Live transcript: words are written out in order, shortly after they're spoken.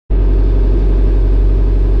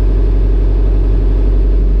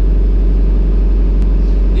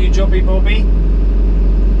Bobby.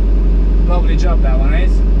 Lovely job that one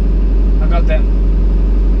is. I got the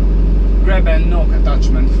grab and knock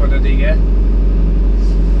attachment for the digger.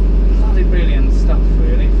 Bloody brilliant stuff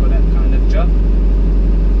really for that kind of job.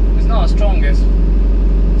 It's not the strongest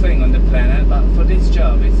thing on the planet, but for this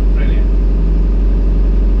job it's brilliant.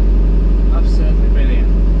 Absolutely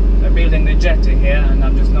brilliant. They're building the jetty here and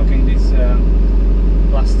I'm just knocking these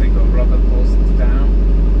plastic or rubber posts down.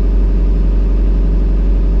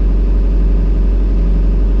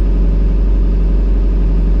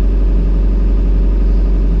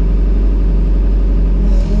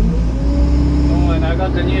 Oh, and I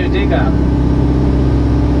got the new digger.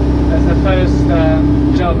 That's the first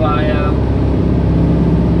job I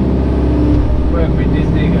work with this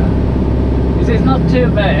digger. This is not too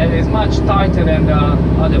bad, it's much tighter than the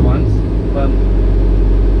other ones, but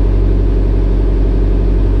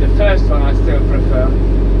the first one I still prefer.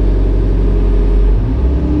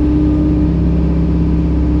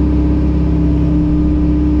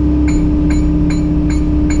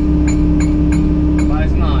 But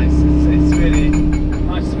it's nice, it's really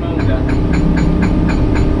much smoother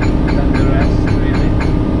than the rest, really.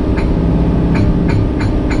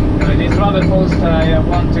 These rubber posts I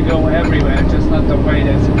want to go everywhere, just not the way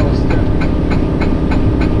they're supposed to.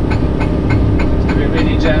 To be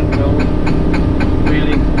really gentle,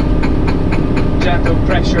 really gentle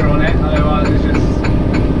pressure on it, otherwise it's just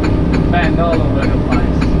bend all over the place.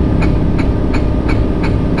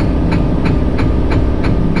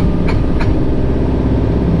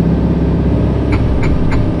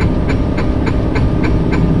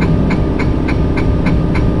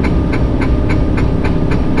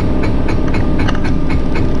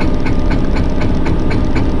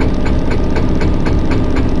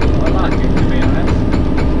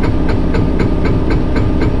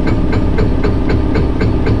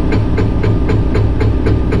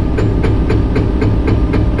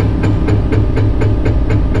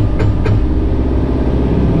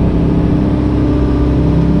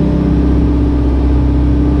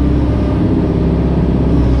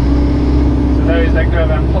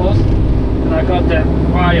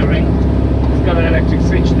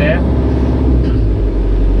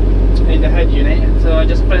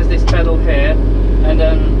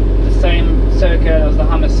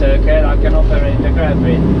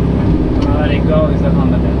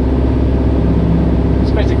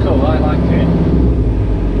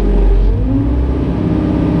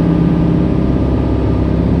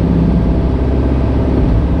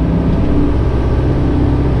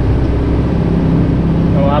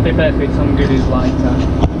 I'll be back with some goodies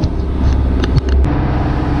later.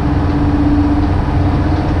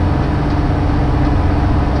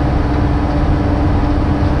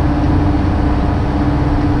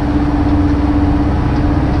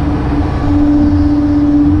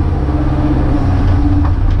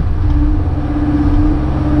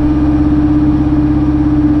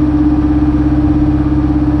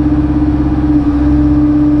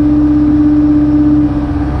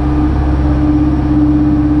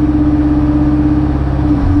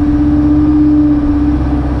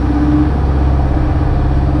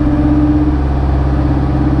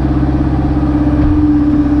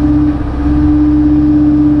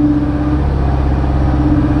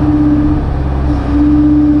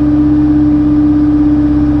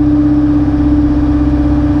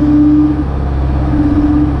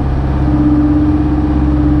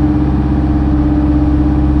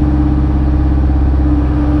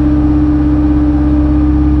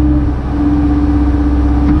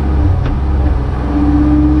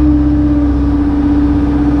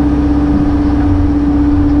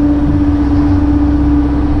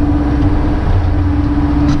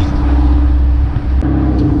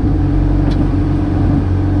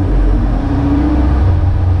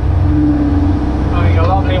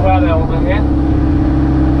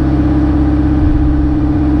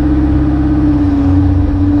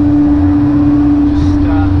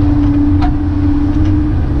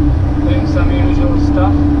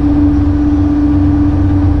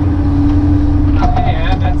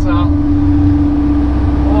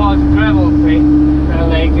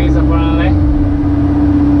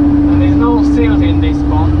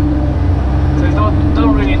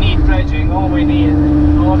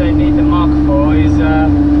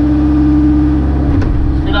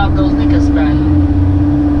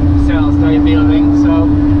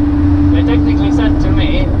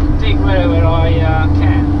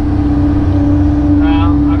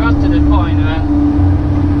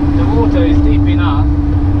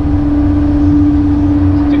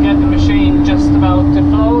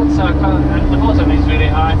 And the bottom is really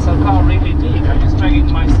high, so I can't really dig. I'm just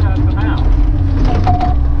dragging myself about.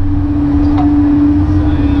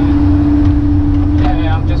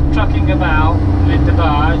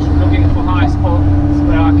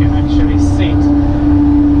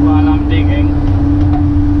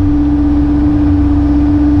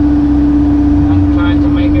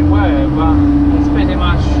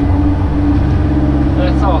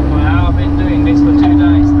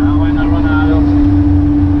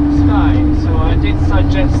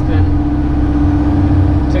 suggested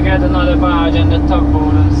to get another barge and the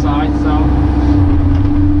tugboat on site, so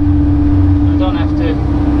I don't have to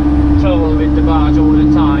travel with the barge all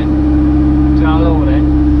the time to unload it.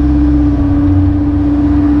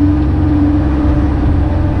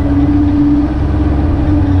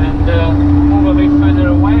 And move a bit further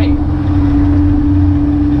away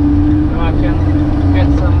so I can get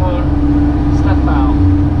some more stuff out.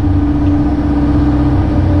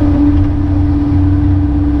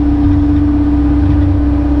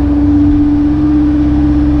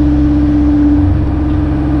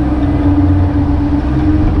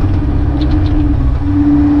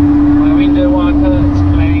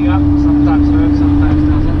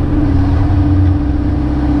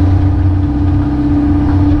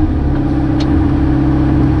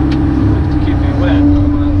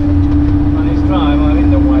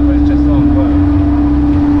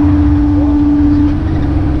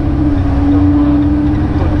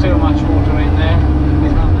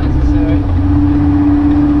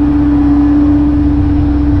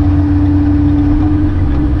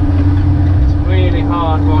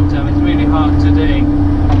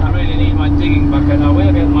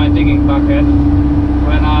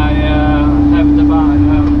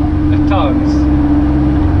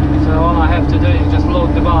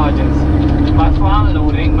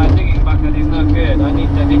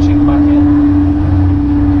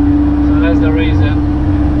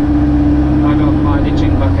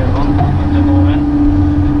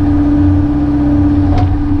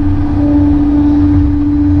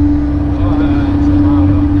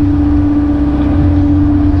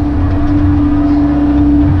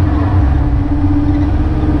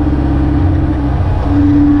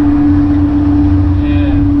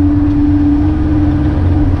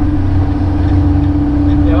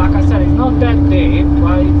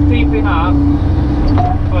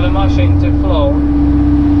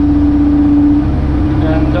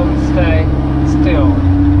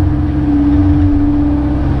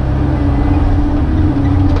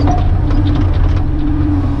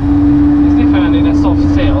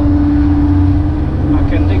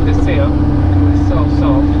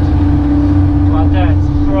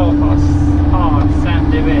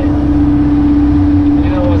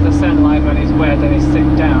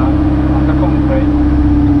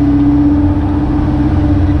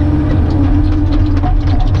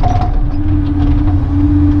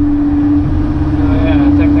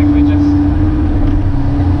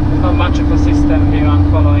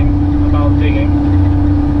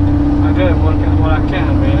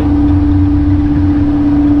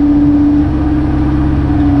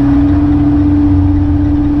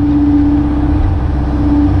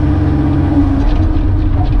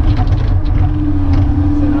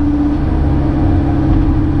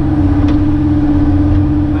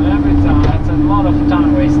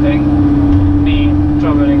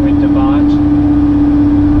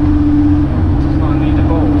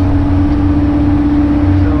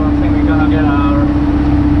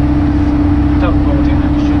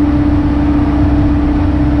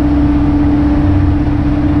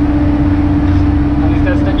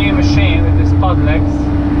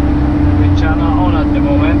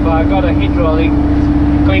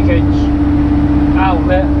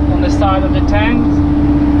 Outlet on the side of the tank,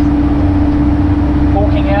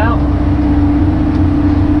 poking out.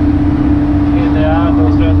 Here they are,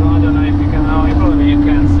 those red ones. I don't know if you can, oh, probably you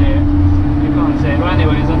can't see it. You can't see it. But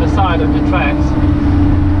anyways, on the side of the tracks.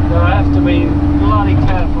 So I have to be bloody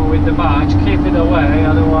careful with the barge, keep it away,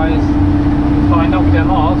 otherwise if I knock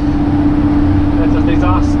them off, that's a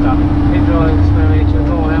disaster. Hydraulics village with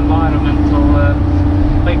all environmental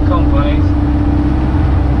big companies.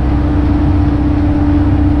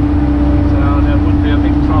 Be a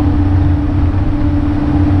big trouble.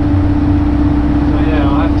 So yeah,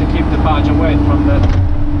 I'll have to keep the barge away from the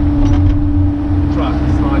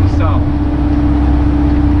trucks like so.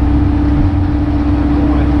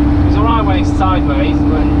 It's alright when it's sideways,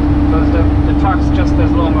 because the truck's just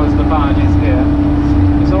as long as the barge is here.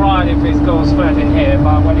 It's alright if it goes flat in here,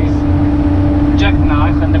 but when it's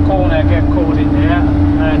jackknife and the corner get caught in there,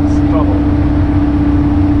 that's trouble.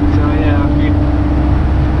 So yeah, I'll keep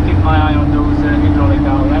my eye on those hydraulic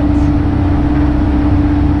outlets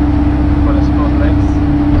for the spot legs.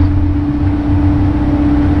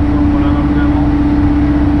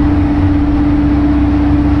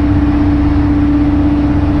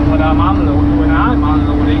 When I'm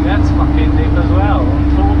unloading, that's fucking deep as well, on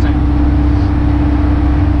floating.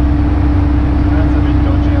 That's a bit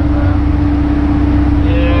dodgy over there.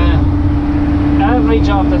 Yeah. Every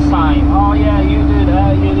job the same. Oh yeah, you do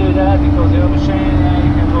that because you're a machine,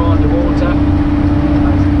 you can go underwater.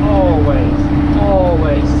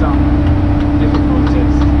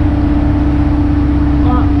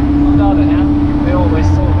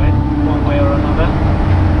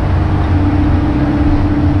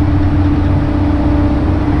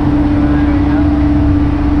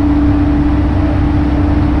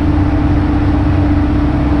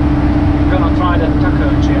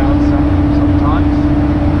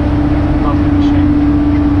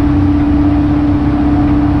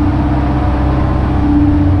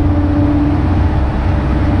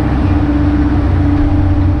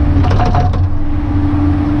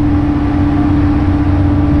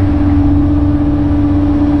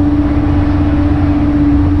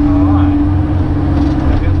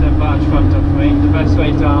 best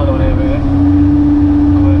way to handle it really. I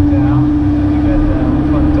worked it out. Let me get in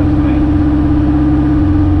front of me.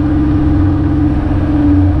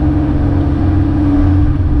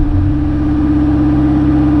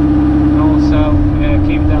 And also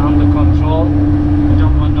keep that under control. You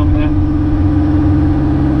don't want up the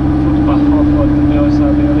footpath off what the doors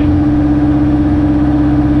are really.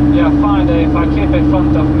 Yeah, I find that if I keep in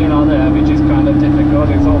front of me like there, which is kind of difficult,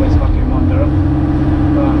 it's always fucking wonderful.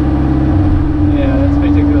 But yeah, that's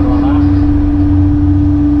pretty good on that.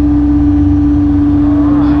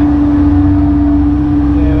 Alright.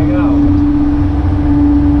 There we go.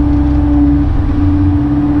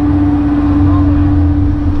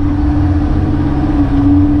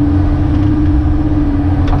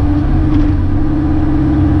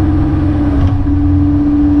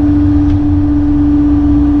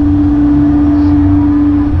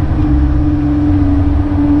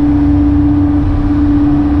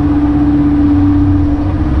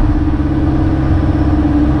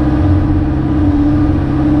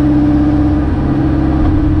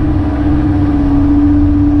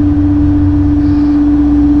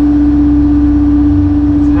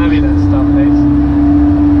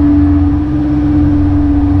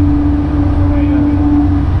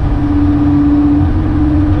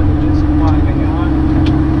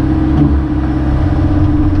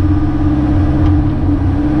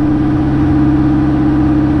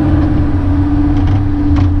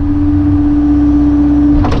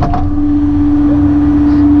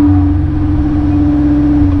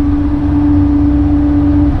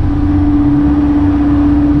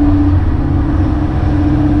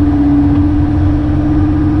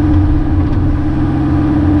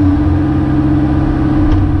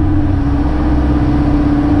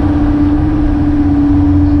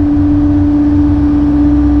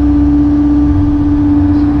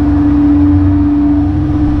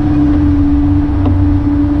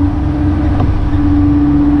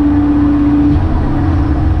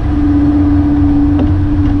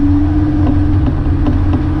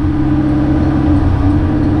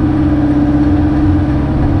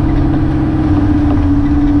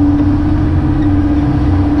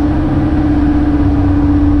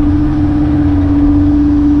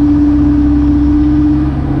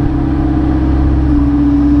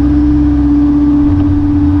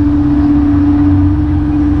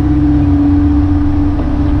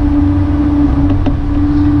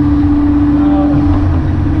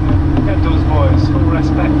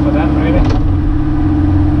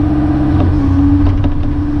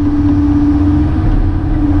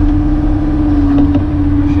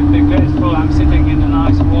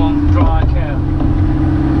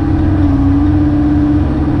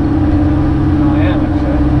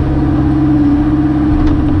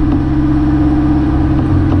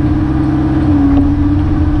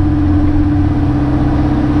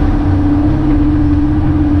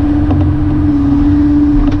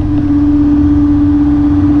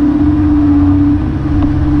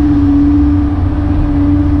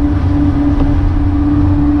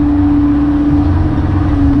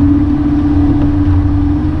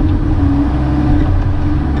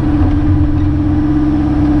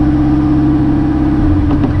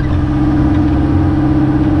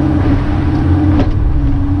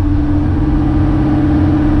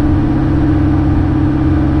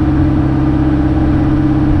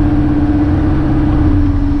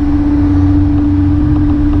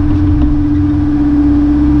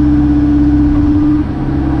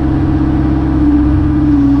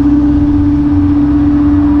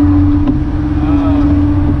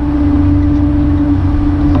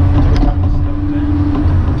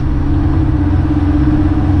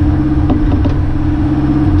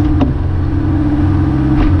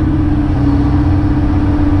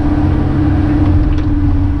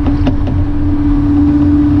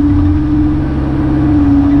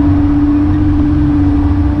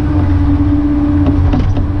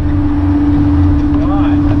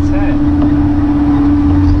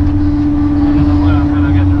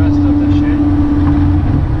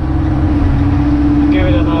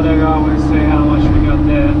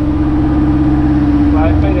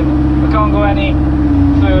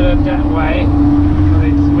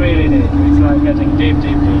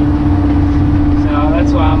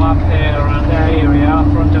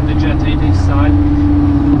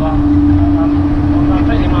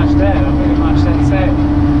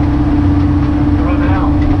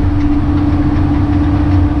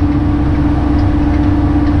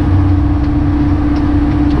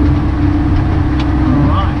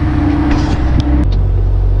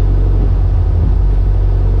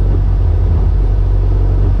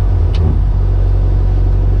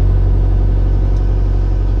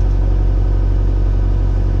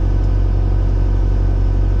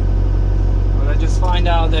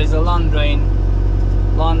 there's a land drain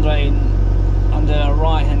on the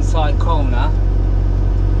right hand side corner,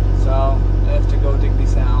 so I have to go dig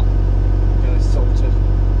this out, get it sorted.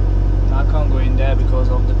 And I can't go in there because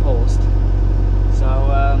of the post. So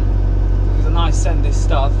it's a nice scent, this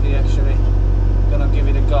stuff. He actually gonna give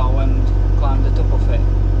it a go and climb the top of it.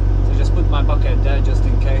 So just put my bucket there just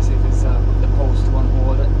in case if it's the post won't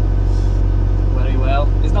hold it very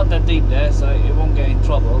well. It's not that deep there, so it won't get in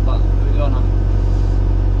trouble, but we're gonna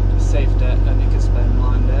save that and you can spend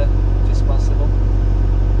mine there if it's possible.